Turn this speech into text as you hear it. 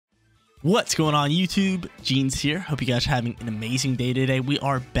What's going on YouTube? Jeans here. Hope you guys are having an amazing day today. We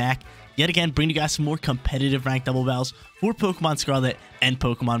are back yet again bringing you guys some more competitive ranked double battles for Pokemon Scarlet and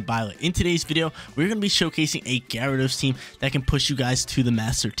Pokemon Violet. In today's video, we're going to be showcasing a Gyarados team that can push you guys to the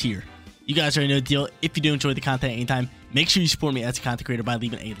master tier. You guys already know the deal. If you do enjoy the content anytime, make sure you support me as a content creator by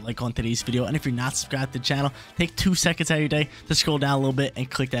leaving a like on today's video. And if you're not subscribed to the channel, take 2 seconds out of your day to scroll down a little bit and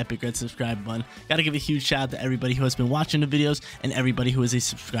click that big red subscribe button. Gotta give a huge shout out to everybody who has been watching the videos and everybody who is a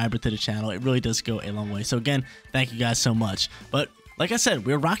subscriber to the channel. It really does go a long way. So again, thank you guys so much. But like I said,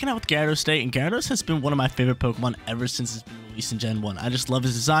 we're rocking out with Gyarados today, and Gyarados has been one of my favorite Pokemon ever since it's been released in Gen 1. I just love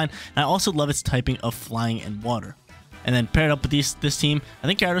his design, and I also love its typing of flying and water. And then paired up with this team, I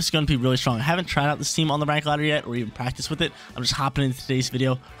think Gyarados is going to be really strong. I haven't tried out this team on the rank ladder yet or even practiced with it. I'm just hopping into today's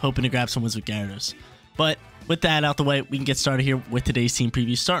video, hoping to grab some wins with Gyarados. But with that out the way, we can get started here with today's team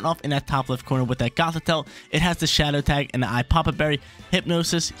preview. Starting off in that top left corner with that Gothitelle. It has the Shadow Tag and the Eye Pop-Up Berry,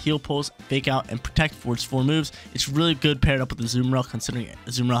 Hypnosis, Heal Pulse, Fake Out, and Protect for its 4 moves. It's really good paired up with the Azumarill, considering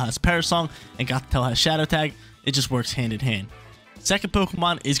Azumarill has Parasong and Gothitelle has Shadow Tag. It just works hand in hand. Second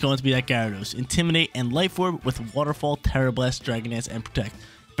Pokemon is going to be that Gyarados. Intimidate and Life Orb with Waterfall, Terra Blast, Dragon Dance, and Protect.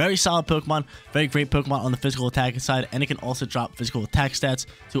 Very solid Pokemon, very great Pokemon on the physical attack side, and it can also drop physical attack stats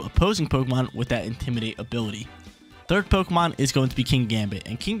to opposing Pokemon with that Intimidate ability. Third Pokemon is going to be King Gambit,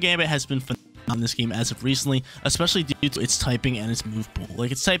 and King Gambit has been phenomenal in this game as of recently, especially due to its typing and its move pool.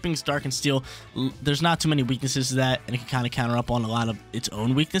 Like, its typing is Dark and Steel. There's not too many weaknesses to that, and it can kind of counter up on a lot of its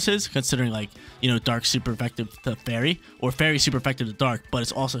own weaknesses, considering, like, you know, Dark super effective to Fairy, or Fairy super effective to Dark, but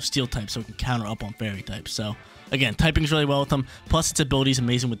it's also Steel type, so it can counter up on Fairy type. So again, typing's really well with them, plus its ability is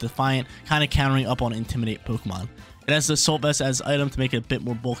amazing with Defiant, kind of countering up on Intimidate Pokemon. It has the Assault Vest as item to make it a bit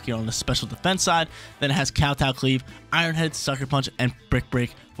more bulkier on the special defense side. Then it has Kowtow Cleave, Iron Head, Sucker Punch, and Brick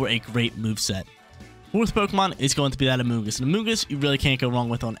Break for a great moveset. Fourth Pokemon is going to be that Amoonguss. And Amoonguss, you really can't go wrong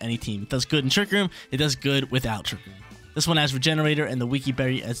with on any team. It does good in Trick Room, it does good without Trick Room. This one has Regenerator and the Wiki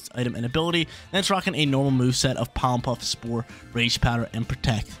Berry as its item and ability. Then it's rocking a normal moveset of Pollen Puff, Spore, Rage Powder, and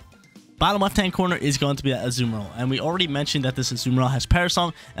Protect. Bottom left-hand corner is going to be that Azumarill, and we already mentioned that this Azumarill has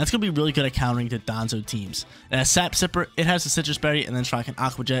Parasong, and it's going to be really good at countering the Donzo teams. It has Sap Sipper, it has the Citrus Berry, and then it's rocking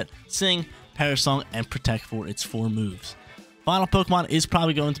Aqua Jet, Sing, Parasong, and Protect for its 4 moves. Final Pokemon is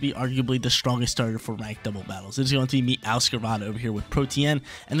probably going to be arguably the strongest starter for ranked double battles. It is going to be Meowscarada over here with Protean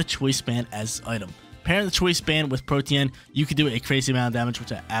and the Choice Band as item. Pairing the Choice Band with Protean, you can do a crazy amount of damage,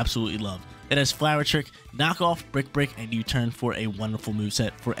 which I absolutely love. It has Flower Trick, Knockoff, Brick Break, and U-Turn for a wonderful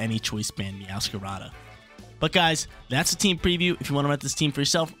moveset for any Choice Band Meowscarada. But guys, that's the team preview. If you want to rent this team for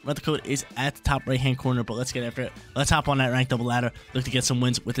yourself, rent the code is at the top right-hand corner, but let's get after it. Let's hop on that ranked double ladder, look to get some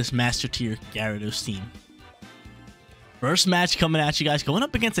wins with this Master Tier Gyarados team. First match coming at you guys, going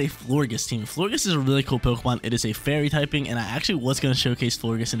up against a Florges team. Florges is a really cool Pokemon. It is a Fairy typing, and I actually was going to showcase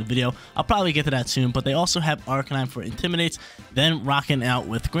Florges in the video. I'll probably get to that soon, but they also have Arcanine for Intimidates, then rocking out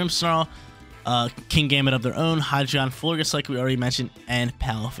with Grimmsnarl, King Gambit of their own, Hydreigon, Florges like we already mentioned, and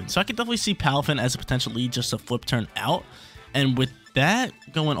Palafin. So I could definitely see Palafin as a potential lead just to flip turn out. And with that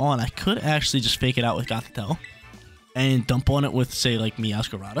going on, I could actually just fake it out with Gothitelle and dump on it with, say, like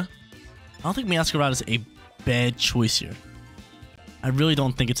Meowscarada. I don't think Meowscarada is a bad choice here. I really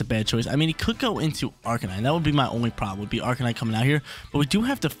don't think it's a bad choice. I mean, he could go into Arcanine. That would be my only problem, would be Arcanine coming out here. But we do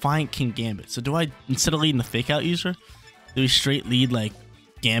have to find King Gambit. So do I, instead of leading the fake out user, do we straight lead like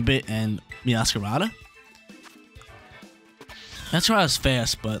Gambit and Meowscarada? Meowscarada's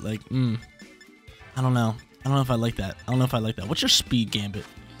fast, but like, I don't know. I don't know if I like that. I don't know if I like that. What's your speed, Gambit?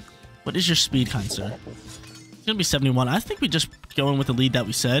 What is your speed, kind sir? It's gonna be 71. I think we just go in with the lead that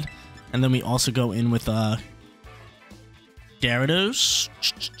we said. And then we also go in with Gyarados.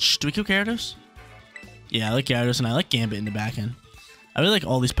 Do we kill Gyarados? Yeah, I like Gyarados, and I like Gambit in the back end. I really like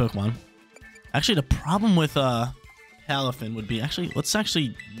all these Pokemon. Actually, the problem with Palafin would be, actually, let's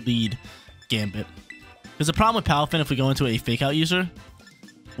actually lead Gambit. Because the problem with Palafin, if we go into a fake out user,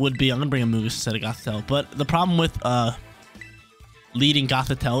 would be, I'm going to bring a Amoonguss instead of Gothitelle. But the problem with leading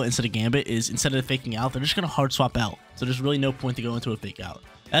Gothitelle instead of Gambit is, instead of faking out, they're just going to hard swap out. So there's really no point to go into a fake out.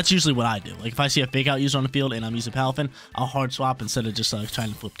 That's usually what I do. Like, if I see a fake out user on the field and I'm using Palafin, I'll hard swap instead of just trying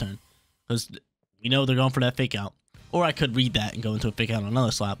to flip turn. Because we know they're going for that fake out. Or I could read that and go into a fake out on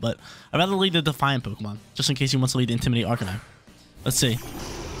another slot. But I'd rather lead the Defiant Pokemon, just in case he wants to lead the Intimidate Arcanine. Let's see.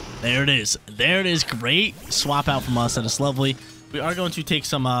 There it is. There it is. Great swap out from us. That is lovely. We are going to take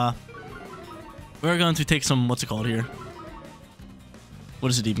some, what's it called here? What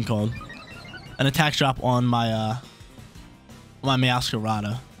is it even called? An attack drop on my, my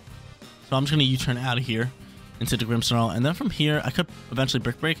Meowscarada. So I'm just going to U-turn out of here into the Grimmsnarl. And then from here, I could eventually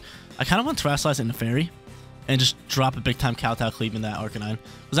Brick Break. I kind of want Terrasilize into Fairy. and just drop a big time Kowtow Cleave in that Arcanine.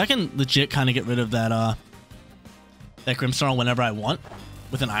 Because I can legit kind of get rid of that Grimmsnarl whenever I want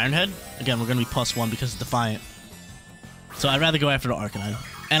with an Iron Head. Again, we're going to be +1 because it's Defiant. So I'd rather go after the Arcanine.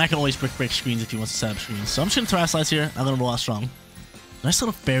 And I can always break screens if he wants to set up screens. So I'm just going to Terrasilize here. I'm going to roll out strong. Nice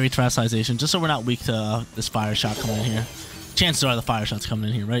little fairy Terrasilization, just so we're not weak to this Fire Shot coming in here. Chances are the Fire Shot's coming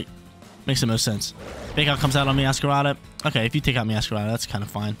in here, right? Makes the most sense. Fake Out comes out on Meowscarada. Okay, if you take out Meowscarada, that's kind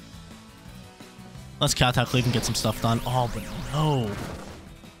of fine. Let's Kowtow Cleave and get some stuff done. Oh, but no.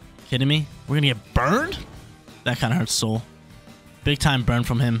 Kidding me? We're going to get burned? That kind of hurts soul. Big time burn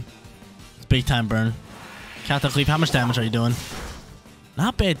from him. It's big time burn. Kowtow Cleave, how much damage are you doing?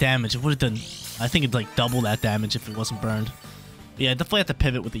 Not bad damage. It would have done, I think it'd like double that damage if it wasn't burned. But yeah, definitely have to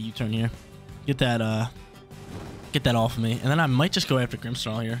pivot with the U-turn here. Get that off of me. And then I might just go after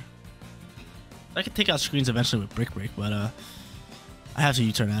Grimmsnarl here. I could take out screens eventually with Brick Break, but I have to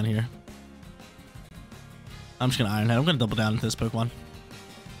U-turn out here. I'm just going to Iron Head. I'm going to double down into this Pokemon.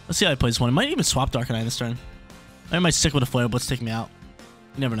 Let's see how he plays this one. It might even swap Dark Arcanine this turn. I might stick with a Flare Blitz, take me out.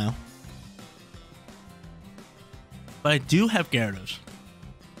 You never know. But I do have Gyarados.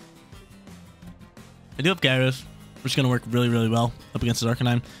 We're just going to work really, really well up against the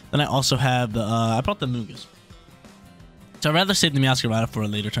Arcanine. Then I also have the, I brought the Mungus. So I'd rather save the Meowscarada for a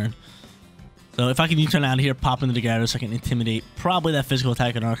later turn. So if I can U-turn out of here, pop into the Gyarados, I can intimidate probably that physical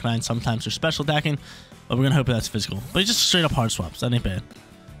attack on Arcanine. Sometimes they're special attacking, but we're going to hope that's physical. But it's just straight up hard swaps. That ain't bad.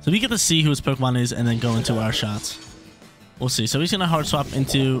 So we get to see who his Pokemon is and then go into our shots. We'll see. So he's going to hard swap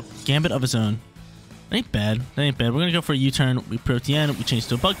into Gambit of his own. That ain't bad. That ain't bad. We're going to go for a U-turn. We Protean. We change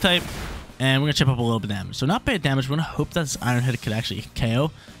to a Bug type. And we're going to chip up a little bit of damage. So not bad damage. We're going to hope that this Iron Head could actually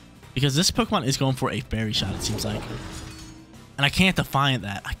KO. Because this Pokemon is going for a Fairy Shot, it seems like. And I can't Defiant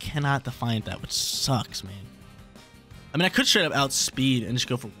that. I cannot Defiant that, which sucks, man. I mean, I could straight up outspeed and just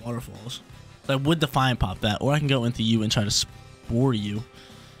go for Waterfalls. So I would Defiant pop that. Or I can go into you and try to Spore you.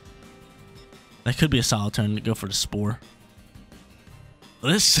 That could be a solid turn to go for the Spore.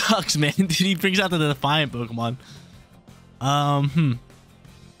 Well, this sucks, man. Dude, he brings out the Defiant Pokemon. I'd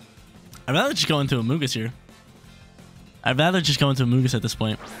rather just go into a Mungus here. I'd rather just go into a Mungus at this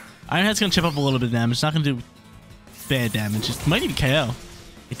point. Iron Head's going to chip up a little bit of damage. It's not going to do bad damage. It might even KO.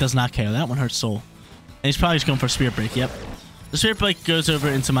 It does not KO. That one hurts soul. And he's probably just going for a Spirit Break. Yep. The Spirit Break goes over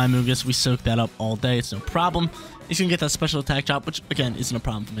into my Mungus. We soak that up all day. It's no problem. He's going to get that special attack drop, which, again, isn't a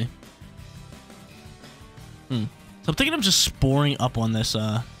problem for me. So I'm thinking of just sporing up on this,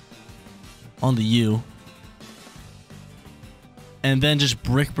 on the U. And then just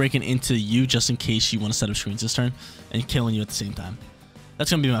Brick Breaking into you just in case you want to set up screens this turn. And killing you at the same time.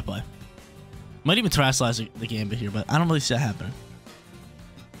 That's going to be my play. Might even Terrasilize the Gambit here, but I don't really see that happening.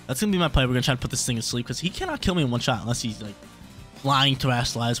 That's going to be my play. We're going to try to put this thing to sleep because he cannot kill me in one shot unless he's like flying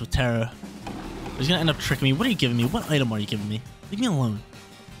Terrasilize with Terra. He's going to end up tricking me. What are you giving me? What item are you giving me? Leave me alone.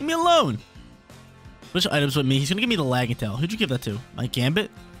 Leave me alone. Which items with me? He's going to give me the Lagging Tail. Who'd you give that to? My Gambit?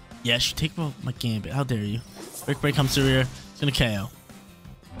 Yes, you take my Gambit. How dare you? Brick Break comes through here. It's going to KO.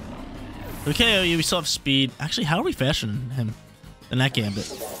 We KO you. We still have speed. Actually, how are we faster than him? Than that Gambit?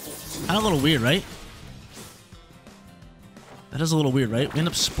 Kind of a little weird, right? That is a little weird, right? We end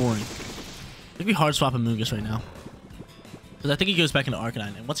up sporing. I think we hard swap a Mungus right now. Because I think he goes back into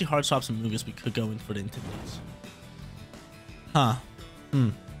Arcanine. And once he hard swaps a Mungus, we could go in for the Intimidates. Huh.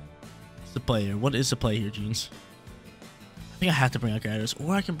 What's the play here? What is the play here, Jeans? I think I have to bring out Gyarados.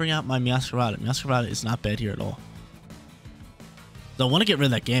 Or I can bring out my Meowscarada. Meowscarada is not bad here at all. So I want to get rid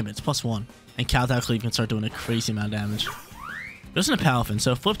of that Gambit. It's +1. And Kowtow Cleave can start doing a crazy amount of damage. Goes into Palafin.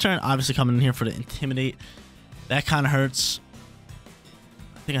 So flip turn, obviously coming in here for the Intimidate. That kind of hurts.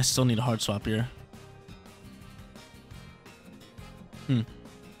 I think I still need a hard swap here. I'd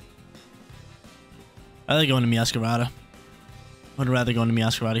rather go into Meowscarada. I'd rather go into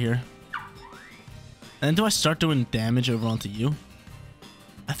Meowscarada here. And then do I start doing damage over onto you?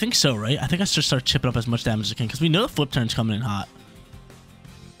 I think so, right? I think I should start chipping up as much damage as I can. Because we know the flip turn's coming in hot.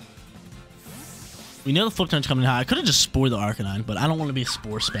 We know the flip turn's coming in hot. I could have just spored the Arcanine, but I don't want to be a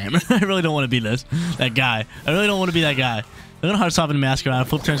spore spammer. I really don't want to be that guy. I really don't want to be that guy. I'm going to hard swap into Meowscarada.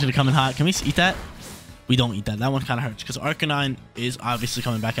 Flip turn's going to come in hot. Can we eat that? We don't eat that. That one kind of hurts because Arcanine is obviously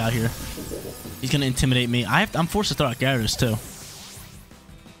coming back out here. He's going to intimidate me. I'm forced to throw out Gyarados too.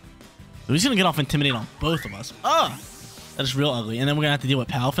 So he's going to get off Intimidate on both of us. Oh! That is real ugly. And then we're going to have to deal with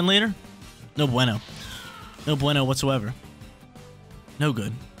Palafin later? No bueno. No bueno whatsoever. No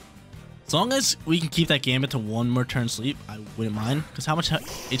good. As long as we can keep that Gambit to one more turn sleep, I wouldn't mind. Because how much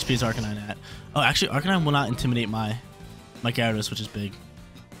HP is Arcanine at? Oh, actually, Arcanine will not intimidate my Gyarados, which is big.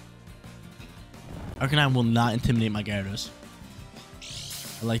 Arcanine will not intimidate my Gyarados.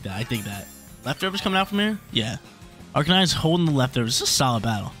 I like that. I dig that. Leftovers coming out from here? Yeah. Arcanine's holding the leftovers. It's a solid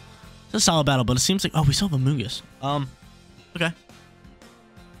battle. It's a solid battle, but it seems like... Oh, we still have a Mungus. Okay.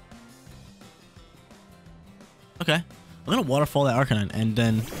 Okay. I'm going to Waterfall that Arcanine and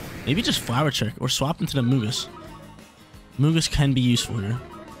then maybe just Flower Trick or swap into the Mungus. Mungus can be useful here.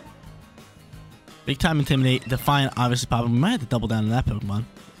 Big Time Intimidate. Defiant obviously popping. We might have to double down on that Pokemon.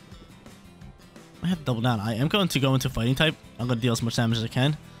 I have to double down. I am going to go into Fighting type. I'm going to deal as much damage as I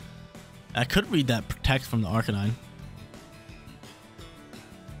can. I could read that Protect from the Arcanine.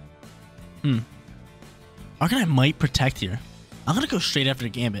 Arcanine might Protect here. I'm going to go straight after the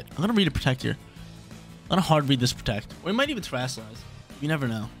Gambit. I'm going to read a Protect here. I'm going to hard read this Protect. Or it might even Terrasilize. You never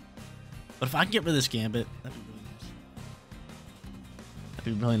know. But if I can get rid of this Gambit, that'd be really nice. That'd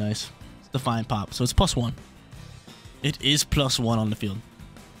be really nice. It's Defiant Pop. So it's +1. It is +1 on the field.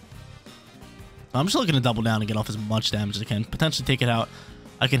 I'm just looking to double down and get off as much damage as I can. Potentially take it out.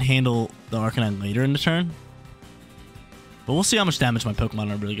 I can handle the Arcanine later in the turn. But we'll see how much damage my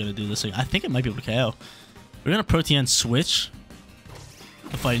Pokemon are really going to do this thing. I think it might be able to KO. We're going to Protean switch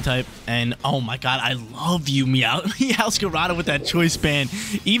the Fighting type. And oh my god, I love you, Gyarados with that Choice Band.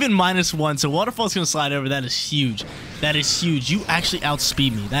 Even -1. So Waterfall's going to slide over. That is huge. That is huge. You actually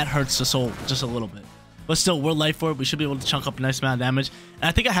outspeed me. That hurts the soul just a little bit. But still, we're Life Orb. We should be able to chunk up a nice amount of damage. And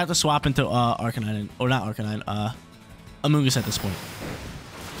I think I have to swap into Arcanine. Or not Arcanine. Amoonguss at this point.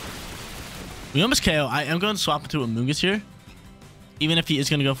 We almost KO. I am going to swap into Amoonguss here. Even if he is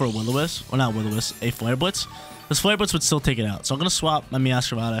going to go for a Will-O-Wisp. Or not Will-O-Wisp. A Flare Blitz. This Flare Blitz would still take it out. So I'm going to swap my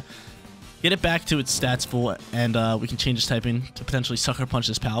Gyarados. Get it back to its stats full. And we can change its typing to potentially Sucker Punch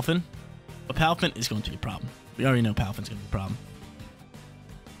this Palafin. But Palafin is going to be a problem. We already know Palafin's going to be a problem.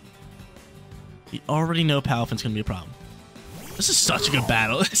 We already know Palafin's going to be a problem. This is such a good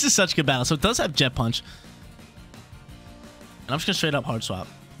battle. This is such a good battle. So it does have Jet Punch. And I'm just going to straight up Hard Swap.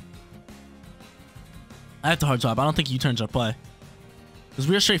 I have to Hard Swap. I don't think U-turns our play. Because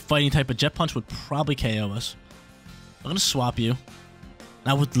we are straight Fighting type, but Jet Punch would probably KO us. I'm going to swap you. And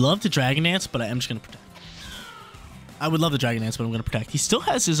I would love to Dragon Dance, but I am just going to Protect. I would love the Dragon Dance, but I'm going to Protect. He still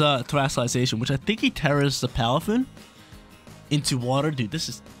has his Terrasalization, which I think he Terras the Palafin into water. Dude,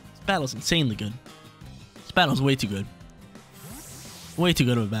 this battle's insanely good. This battle's way too good. Way too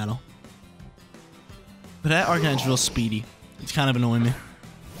good of a battle. But that Arcanine's real speedy. It's kind of annoying me.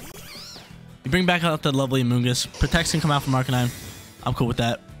 You bring back out the lovely Amoonguss. Protects can come out from Arcanine. I'm cool with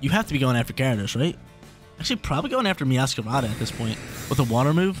that. You have to be going after Gyarados, right? Actually, probably going after Gyarados at this point. With a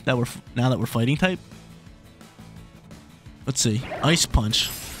water move that now that we're Fighting type. Let's see. Ice Punch.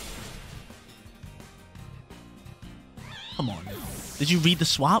 Come on. Did you read the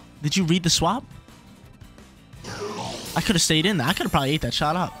swap? Did you read the swap? I could have stayed in there. I could have probably ate that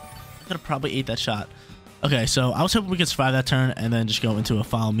shot up. I could have probably ate that shot. Okay, so I was hoping we could survive that turn and then just go into a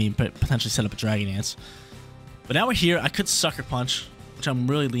Follow Me and potentially set up a Dragon Dance. But now we're here. I could Sucker Punch, which I'm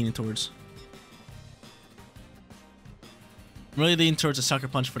really leaning towards. I'm really leaning towards a Sucker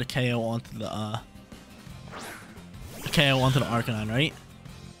Punch for the KO onto the Arcanine, right?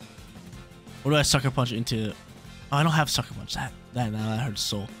 Or do I Sucker Punch into... Oh, I don't have Sucker Punch. That hurts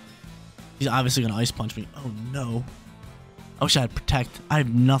soul. He's obviously going to Ice Punch me. Oh, no. I wish I had Protect. I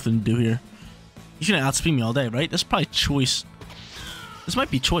have nothing to do here. He's going to outspeed me all day, right? That's probably Choice. This might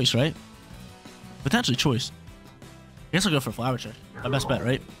be Choice, right? Potentially Choice. I guess I'll go for Flower Trick. My best bet,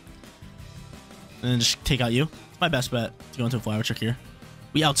 right? And then just take out you. It's my best bet to go into a Flower Trick here.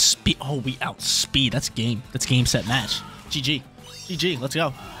 We outspeed. Oh, we outspeed. That's game. That's game, set, match. GG. GG. Let's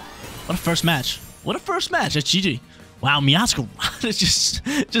go. What a first match. What a first match. That's GG. Wow,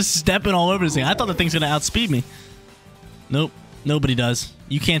 Gyarados just stepping all over this thing. I thought the thing's going to outspeed me. Nope. Nobody does.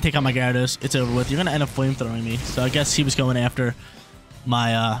 You can't take out my Gyarados. It's over with. You're going to end up flamethrowing me. So I guess he was going after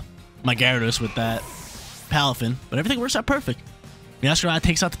my my Gyarados with that Palafin. But everything works out perfect. Gyarados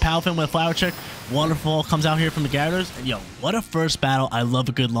takes out the Palafin with a Flower Trick. Waterfall comes out here from the Gyarados. And yo, what a first battle. I love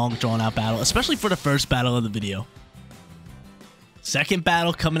a good long drawn out battle, especially for the first battle of the video. Second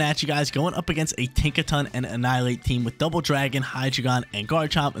battle coming at you guys, going up against a Tinkaton and Annihilate team with Double Dragon, Hydreigon, and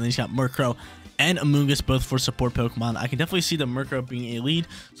Garchomp. And then he's got Murkrow and Amoonguss, both for support Pokemon. I can definitely see the Murkrow being a lead.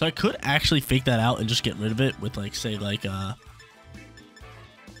 So I could actually fake that out and just get rid of it with, like, say, like,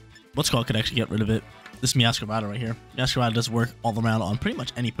 what's called could actually get rid of it. This Gyarados right here. Gyarados does work all around on pretty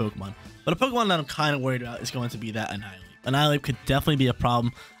much any Pokemon. But a Pokemon that I'm kind of worried about is going to be that Annihilate. Annihilate could definitely be a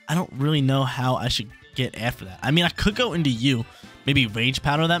problem. I don't really know how I should get after that. I mean, I could go into you, maybe Rage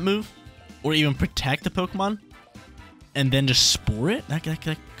Powder that move, or even Protect the Pokemon, and then just Spore it. That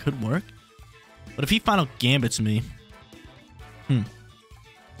could work. But if he Final Gambits me,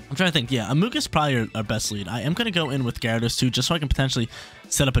 I'm trying to think. Yeah, Amuga is probably our best lead. I am going to go in with Gyarados too, just so I can potentially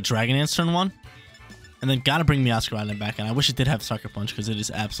set up a Dragon Dance turn 1. And then gotta bring Meowscarada back, and I wish it did have Sucker Punch because it is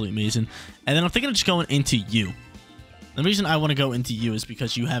absolutely amazing. And then I'm thinking of just going into you. The reason I want to go into you is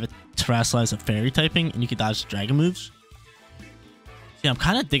because you have a Terrasilize of Fairy typing, and you can dodge Dragon moves. Yeah, I'm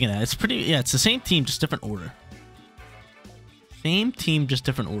kind of digging that. It's pretty, yeah, it's the same team, just different order. Same team, just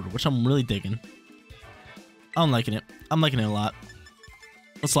different order, which I'm really digging. I'm liking it. I'm liking it a lot.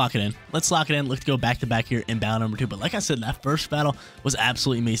 Let's lock it in. Let's lock it in. Let's go back-to-back here in battle number 2. But like I said, that first battle was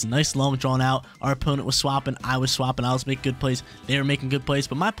absolutely amazing. Nice, long, drawn out. Our opponent was swapping. I was swapping. I was making good plays. They were making good plays.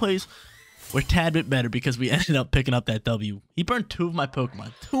 But my plays were a tad bit better because we ended up picking up that W. He burned 2 of my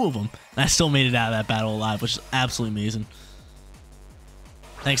Pokemon. 2 of them. And I still made it out of that battle alive, which is absolutely amazing.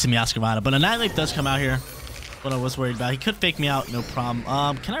 Thanks to Meowscarada. But Annihilate does come out here. What I was worried about. He could fake me out. No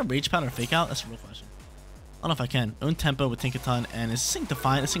problem. Can I Rage Powder or fake out? That's a real question. I don't know if I can. Own Tempo with Tinkaton, and is this thing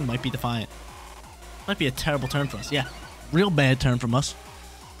Defiant? This thing might be Defiant. Might be a terrible turn for us. Yeah, real bad turn from us.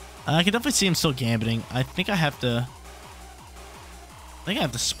 I can definitely see him still gambiting. I think I have to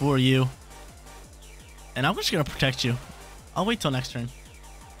Spore you. And I'm just going to protect you. I'll wait till next turn.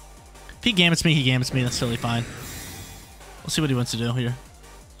 If he gambits me, he gambits me. That's totally fine. We'll see what he wants to do here.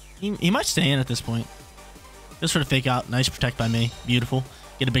 He might stay in at this point. Just for the fake out. Nice protect by me. Beautiful.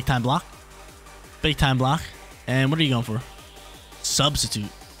 Get a big time block. Big time block. And what are you going for? Substitute.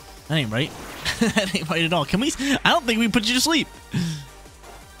 That ain't right. That ain't right at all. Can we? I don't think we put you to sleep.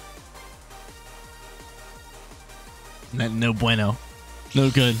 No bueno. No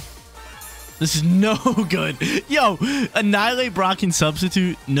good. This is no good. Yo, Annihilate Brock and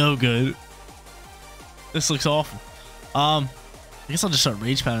Substitute. No good. This looks awful. I guess I'll just start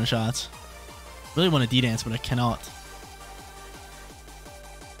Rage Pattern shots. Really want to D-Dance, but I cannot.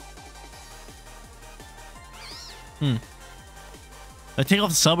 Do I take off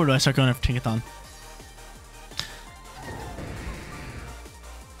the sub or do I start going after Tinkaton?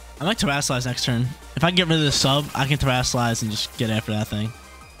 I might Terrasilize next turn. If I can get rid of the sub, I can Terrasilize and just get after that thing.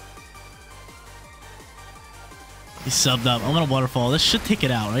 He's subbed up. I'm gonna Waterfall. This should take it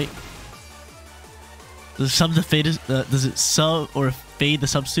out, right? Does it sub the fade? Does it sub or fade the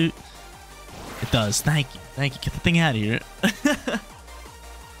substitute? It does. Thank you. Thank you. Get the thing out of here.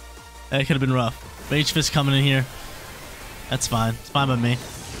 That could have been rough. Rage Fist coming in here. That's fine. It's fine by me.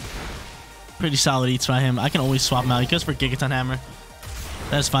 Pretty solid eats by him. I can always swap him out. He goes for Gigaton Hammer.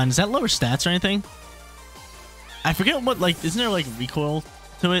 That's fine. Does that lower stats or anything? I forget what, like, isn't there, like, recoil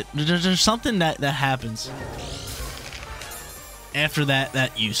to it? There's something that happens after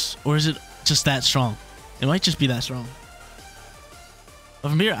that use. Or is it just that strong? It might just be that strong. But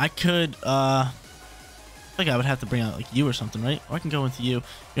from here, I could, I think I would have to bring out, like, you or something, right? Or I can go into you.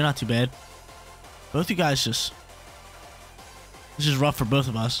 You're not too bad. Both you guys just... This is rough for both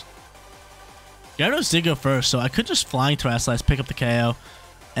of us. Gyarados did go first, so I could just Flying Terrasilize, pick up the KO,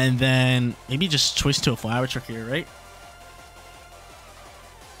 and then maybe just choice to a Flower Trick here, right?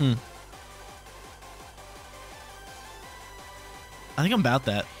 I think I'm about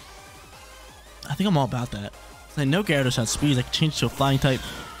that. I think I'm all about that. I know Gyarados has speed. I can change to a Flying type,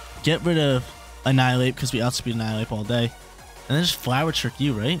 get rid of Annihilate because we outspeed Annihilate all day, and then just Flower Trick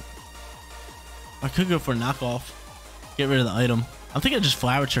you, right? I could go for a knockoff. Get rid of the item. I'm thinking of just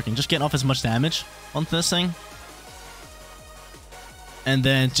Flower Tricking, just getting off as much damage onto this thing. And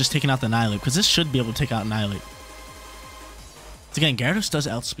then just taking out the Annihilate, because this should be able to take out Annihilate. So again, Gyarados does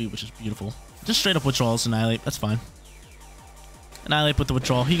outspeed, which is beautiful. Just straight up withdrawals Annihilate, that's fine. Annihilate with the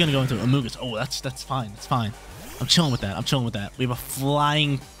withdrawal. He's gonna go into Amugus. Oh, that's fine, that's fine. I'm chilling with that, I'm chilling with that. We have a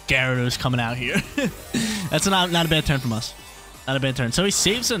flying Gyarados coming out here. That's not a bad turn from us. Not a bad turn. So he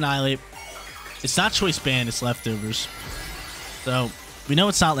saves Annihilate. It's not choice band, it's leftovers. So we know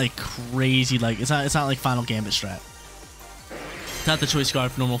it's not like crazy, like it's not like Final Gambit strat. It's not the choice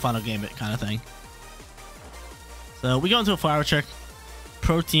card for normal Final Gambit kind of thing. So we go into a Flower Trick.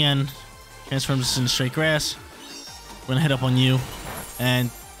 Protean transforms us into straight grass. We're gonna hit up on you and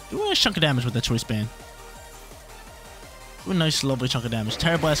do a nice chunk of damage with that choice band. Do a nice lovely chunk of damage.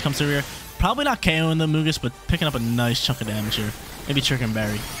 Terra Blast comes through here. Probably not KOing the Amugus, but picking up a nice chunk of damage here. Maybe Trick and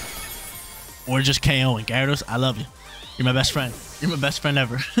Berry. Or just KOing. Gyarados, I love you. You're my best friend. You're my best friend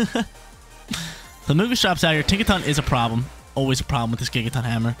ever. The Amugus drops out here. Tinkaton is a problem. Always a problem with this Gigaton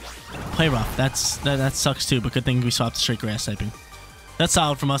Hammer. Play rough. That sucks too, but good thing we swapped the straight grass typing. That's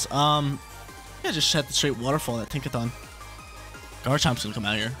solid from us. Yeah, just set the straight waterfall at Tinkaton. Garchomp's gonna come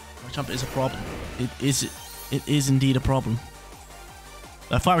out here. Garchomp is a problem. It is indeed a problem.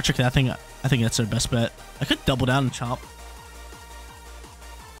 That Flower Trick, I think that's their best bet. I could double down and Chomp.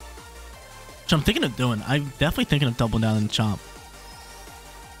 Which I'm thinking of doing. I'm definitely thinking of doubling down and Chomp.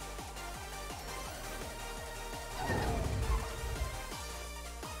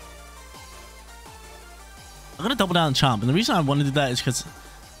 double down and chomp. And the reason I want to do that is because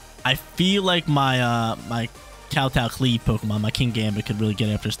I feel like my my Kowtow Cleave Pokemon, my King Gambit, could really get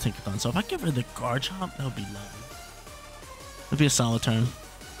after his Tinkaton. So if I get rid of the Guard Chomp, that would be lovely. That'd be a solid turn.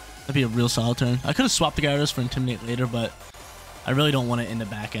 That'd be a real solid turn. I could have swapped the Gyarados for Intimidate later, but I really don't want it in the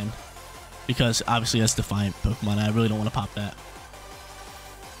back end. Because obviously that's Defiant Pokemon. I really don't want to pop that.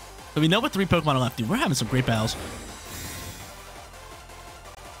 So we know what 3 Pokemon are left. Dude, we're having some great battles.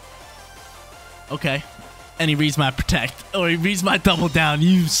 Okay. And he reads my Protect. Or he reads my Double Down.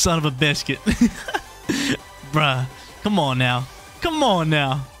 You son of a biscuit. Bruh. Come on now. Come on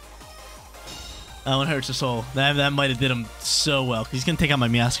now. That one hurts his soul. That might have did him so well. He's going to take out my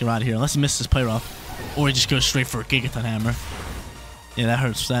Meowscarada here. Unless he misses his play rough. Or he just goes straight for a Gigaton Hammer. Yeah, that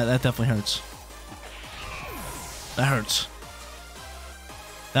hurts. That definitely hurts. That hurts.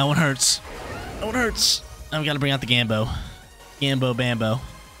 That one hurts. That one hurts. Now we got to bring out the Gambo. Gambo Bambo.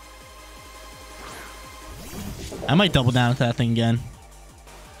 I might double down into that thing again.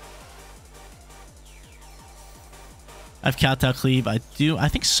 I have Kowtow Cleave. I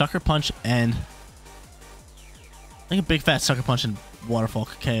think Sucker Punch and... I think a big fat Sucker Punch and Waterfall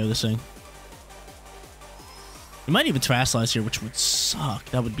could KO this thing. We might even Terrasilize here, which would suck.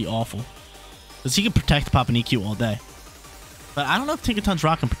 That would be awful. Because he can Protect, pop, and EQ all day. But I don't know if Tinkaton's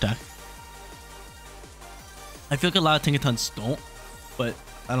Rock can Protect. I feel like a lot of Tinkatons don't. But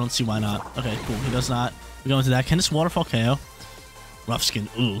I don't see why not. Okay, cool. He does not. We go into that. Can this Waterfall KO? Rough Skin.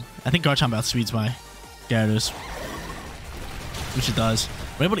 Ooh. I think Garchomp outspeeds my Gyarados. Which it does.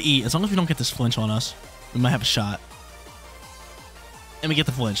 We're able to eat. As long as we don't get this flinch on us, we might have a shot. And we get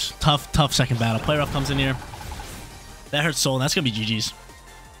the flinch. Tough second battle. Play Rough comes in here. That hurts soul. That's going to be GG's.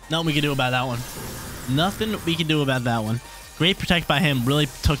 Nothing we can do about that one. Nothing we can do about that one. Great Protect by him. Really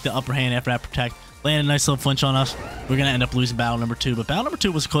took the upper hand after that Protect. Landed a nice little flinch on us. We're going to end up losing battle number 2. But battle number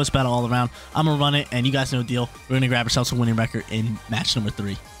 2 was a close battle all around. I'm going to run it, and you guys know the deal. We're going to grab ourselves a winning record in match number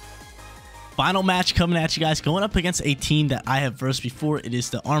 3. Final match coming at you guys, going up against a team that I have versed before. It is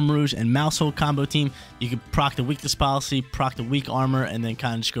the Armarouge and Maushold combo team. You can proc the Weakness Policy, proc the Weak Armor, and then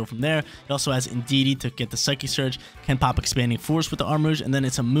kind of just go from there. It also has Indeedee to get the Psychic Surge, can pop Expanding Force with the Armarouge, and then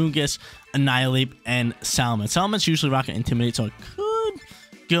it's a Moongus, Annihilate, and Salamence. Salamance's usually rocking Intimidate, so I could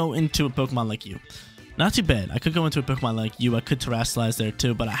go into a Pokemon like you. Not too bad. I could go into a Pokemon like you. I could Terrasilize there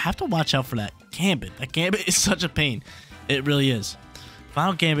too, but I have to watch out for that Gambit. That Gambit is such a pain. It really is.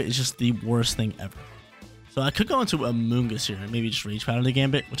 Final Gambit is just the worst thing ever. So I could go into a Moongus here and maybe just Rage Powder the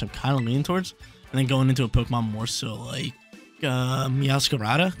Gambit, which I'm kind of leaning towards. And then going into a Pokemon more so like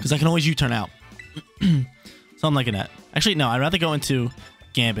Meowscarada, because I can always U-turn out. So I'm liking that. Actually, no, I'd rather go into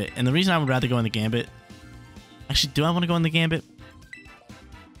Gambit. And the reason I would rather go into Gambit... Actually, do I want to go in the Gambit?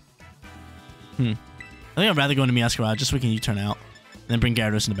 I think I'd rather go into Meowscarada just so we can U-turn out. And then bring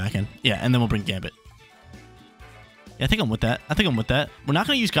Gyarados in the back end. Yeah, and then we'll bring Gambit. Yeah, I think I'm with that. We're not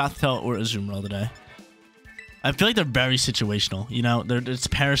going to use Gothitelle or Azumarill today. I feel like they're very situational. You know, it's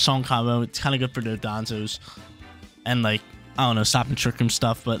Parasong combo. It's kind of good for their Donzos. And, like, I don't know, Stop and Trick Room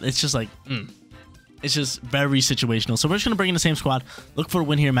stuff. But it's just like, it's just very situational. So we're just going to bring in the same squad. Look for a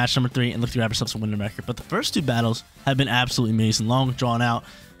win here in match number 3. And look to grab ourselves a winning record. But the first 2 battles have been absolutely amazing. Long, drawn out.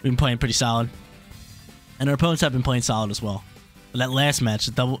 We've been playing pretty solid. And our opponents have been playing solid as well. But that last match,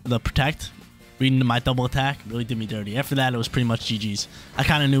 the Protect... reading my double attack really did me dirty. After that, it was pretty much GG's. I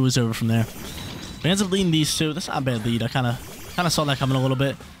kind of knew it was over from there. We ends up leading these 2. That's not a bad lead. I kind of saw that coming a little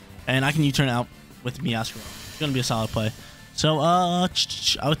bit. And I can U-turn out with Meowscarada. It's going to be a solid play. So, I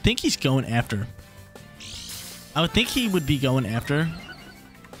would think he's going after. I would think he would be going after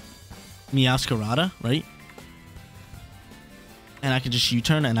Meowscarada, right? And I can just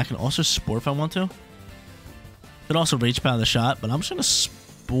U-turn, and I can also Spore if I want to. Could also Rage Powder the shot, but I'm just going to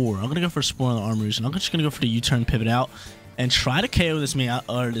Spore. I'm going to go for a Spore on the Armarouge, and I'm just going to go for the U-turn pivot out and try to KO this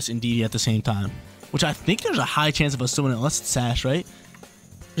this Indeedee at the same time, which I think there's a high chance of us doing it unless it's Sash, right?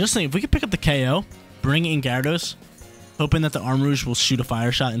 Just think, if we could pick up the KO, bring in Gyarados, hoping that the Armarouge will shoot a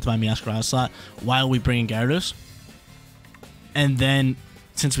Fire Shot into my Meowscarada slot while we bring in Gyarados, and then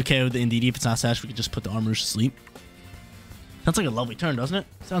since we KO'd the Indeedee, if it's not Sash, we could just put the Armarouge to sleep. Sounds like a lovely turn, doesn't it?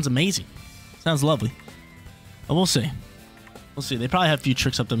 Sounds amazing. Sounds lovely. But we'll see. We'll see. They probably have a few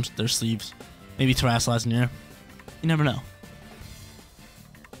tricks up their sleeves. Maybe Terrasilize in the air. You never know.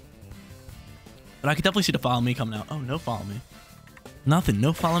 But I could definitely see the Follow Me coming out. Oh, no Follow Me. Nothing.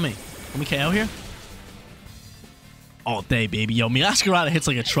 No Follow Me. Can we KO here? All day, baby. Yo, Meowscarada hits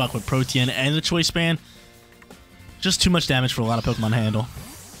like a truck with Protean and the Choice Band. Just too much damage for a lot of Pokemon to handle.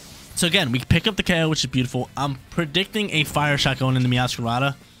 So again, we pick up the KO, which is beautiful. I'm predicting a Fire Shot going into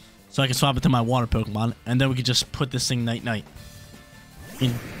Meowscarada, so I can swap it to my Water Pokemon, and then we can just put this thing night-night. I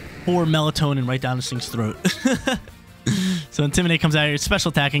mean, pour melatonin right down this thing's throat. So Intimidate comes out here. Special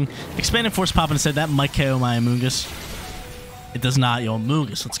attacking. Expanded Force popping instead. That might KO my Amoonguss. It does not, yo.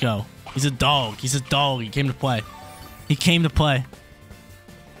 Amoonguss, let's go. He's a dog. He's a dog. He came to play. He came to play.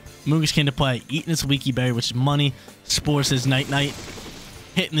 Amoonguss came to play. Eating his Leaky Berry, which is money. Spore says night-night.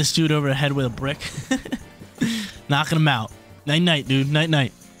 Hitting this dude over the head with a brick. Knocking him out. Night-night, dude.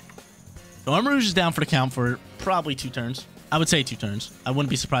 Night-night. So Armor Rouge is down for the count for probably 2 turns. I would say 2 turns. I wouldn't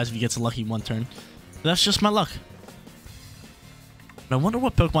be surprised if he gets a lucky 1 turn. But that's just my luck. But I wonder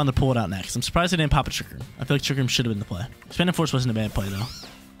what Pokemon to pull it out next. I'm surprised they didn't pop a Trick Room. I feel like Trick Room should have been the play. Expanded Force wasn't a bad play, though.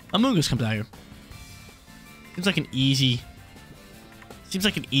 Amoonguss comes out here. Seems like an easy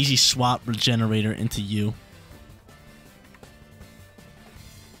swap Regenerator into you.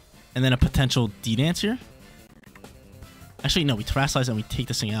 And then a potential D-Dance here. Actually, no, we Terrasilize and we take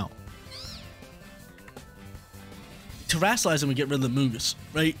this thing out. Terrasilize and we get rid of the Amoonguss,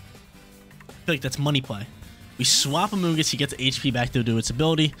 right? I feel like that's money play. We swap Amoonguss, he gets HP back to do its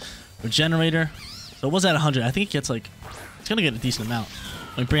ability. Regenerator. So it was at 100. I think it gets like, it's gonna get a decent amount.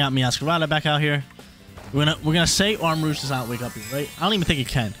 We bring out Meowscarada back out here. We're gonna say Armor Rouge does not wake up here, right? I don't even think it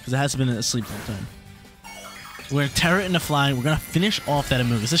can, because it hasn't been asleep the whole time. We're gonna Terra into Flying. We're gonna finish off that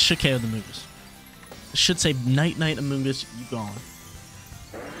Amoonguss. This should KO the Amoonguss. This should say night-night Amoonguss, you gone.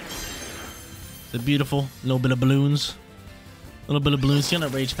 The beautiful little bit of balloons. A little bit of balloons. He's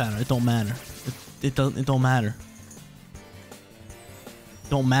gonna Rage Pattern. It don't matter. It don't matter.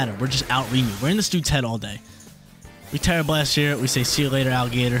 Don't matter. We're just out reading. We're in this dude's head all day. We Terra Blast here. We say, see you later,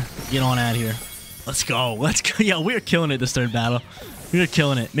 alligator. Get on out of here. Let's go. Let's go. Yeah, we are killing it this third battle. We are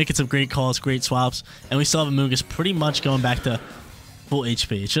killing it. Making some great calls, great swaps. And we still have Amoonguss pretty much going back to full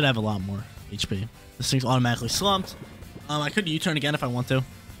HP. It should have a lot more HP. This thing's automatically slumped. I could U-turn again if I want to.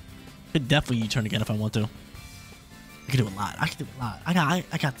 Could definitely U-turn again if I want to. I can do a lot. I can do a lot. I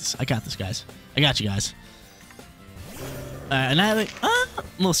got this. I got this, guys. I got you guys. Annihilate. A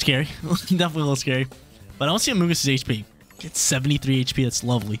little scary. Definitely a little scary. But I don't see Amoonguss' HP. It's 73 HP. That's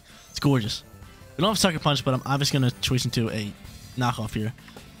lovely. It's gorgeous. We don't have Sucker Punch, but I'm obviously going to choice into a knockoff here.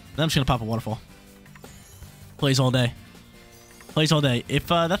 Then I'm just going to pop a Waterfall. Plays all day. Plays all day. If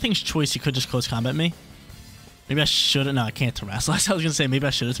that thing's choice, he could just close combat me. Maybe I shouldn't. No, I can't Terrasilize. I was going to say maybe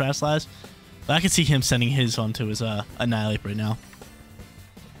I should have Terrasilize. But I can see him sending his onto his Annihilate right now.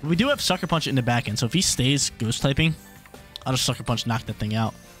 We do have Sucker Punch in the back end, so if he stays Ghost typing, I'll just Sucker Punch, knock that thing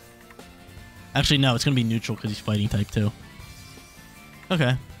out. Actually, no, it's going to be neutral because he's Fighting type too.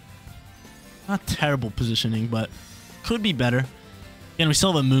 Okay. Not terrible positioning, but could be better. Again, we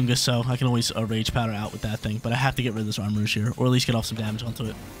still have a Amoonguss, so I can always Rage Powder out with that thing, but I have to get rid of this Armor Rouge here, or at least get off some damage onto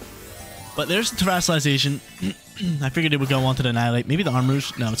it. But there's the Terrasalization. I figured it would go onto the Annihilate. Maybe the Armor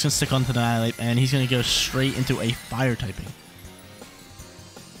Rouge. No, it's going to stick onto the Annihilate, and he's going to go straight into a Fire typing.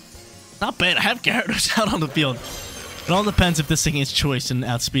 Not bad. I have Gyarados out on the field. It all depends if this thing is choice and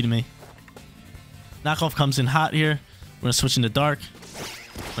outspeeding me. Knockoff comes in hot here. We're going to switch into Dark.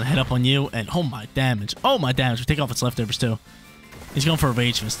 I'm going to hit up on you, and oh my damage. Oh my damage. We take off its leftovers too. He's going for a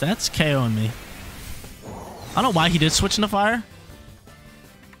Rage Fist. That's KOing me. I don't know why he did switch into Fire.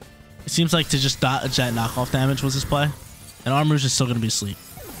 It seems like to just dodge that knockoff damage was his play. And Armor Rouge is still going to be asleep.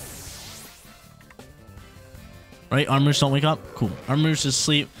 Right? Armor Rouge don't wake up? Cool. Armor Rouge is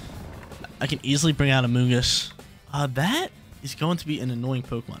asleep. I can easily bring out Amoonguss. That is going to be an annoying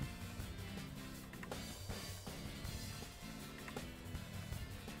Pokemon.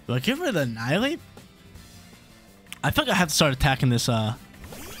 Do I get rid of the Annihilate? I feel like I have to start attacking this, it's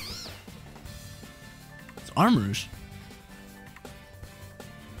Armor Rouge.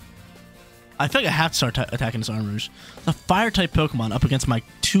 I feel like I have to start attacking this Armor Rouge. It's a Fire-type Pokemon up against my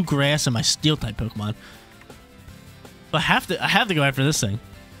 2 Grass and my Steel-type Pokemon. So I have to go after this thing.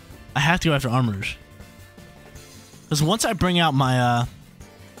 I have to go after Armor Rouge. Because once I bring out my,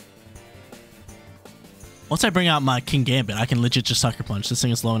 King Gambit, I can legit just Sucker Punch. This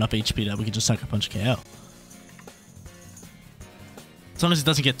thing is low enough HP that we can just Sucker Punch KO. Sometimes it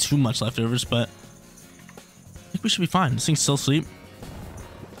doesn't get too much leftovers, but I think we should be fine. This thing's still asleep.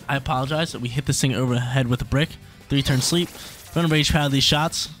 I apologize that we hit this thing over the head with a brick. 3-turn sleep. We're gonna Rage Powder these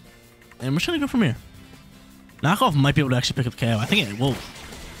shots, and we're just gonna go from here. Knockoff might be able to actually pick up the KO. I think it will.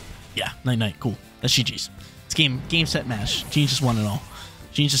 Yeah, night-night. Cool. That's GG's. It's game, set, match. Gene just won it all.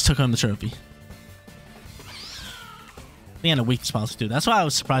 Gene just took home the trophy. He had a weakness policy too. That's why I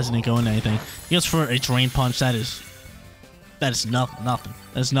was surprised it didn't go into anything. He goes for a Drain Punch. That is nothing.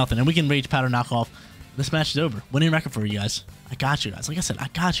 That's nothing. And we can Rage Powder Knockoff. This match is over. Winning record for you guys. I got you guys. Like I said, I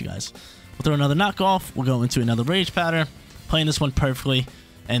got you guys. We'll throw another Knockoff. We'll go into another Rage Powder. Playing this one perfectly.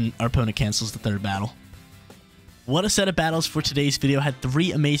 And our opponent cancels the third battle. What a set of battles for today's video. Had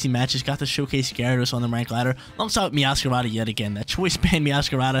 3 amazing matches. Got to showcase Gyarados on the rank ladder alongside Meowscarada yet again. That choice band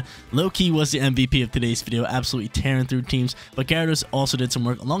Meowscarada low-key was the MVP of today's video. Absolutely tearing through teams. But Gyarados also did some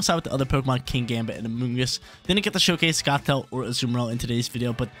work alongside with the other Pokemon, King Gambit and Amoonguss. Didn't get to showcase Scotttel or Azumarill in today's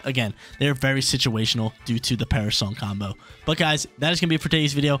video. But again, they're very situational due to the Parasong combo. But guys, that is going to be it for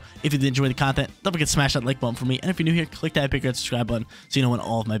today's video. If you did enjoy the content, don't forget to smash that like button for me. And if you're new here, click that big red subscribe button so you know when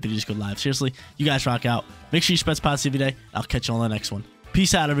all of my videos go live. Seriously, you guys rock out. Make sure you spread positivity today. I'll catch you on the next one.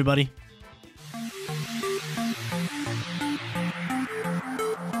 Peace out, everybody.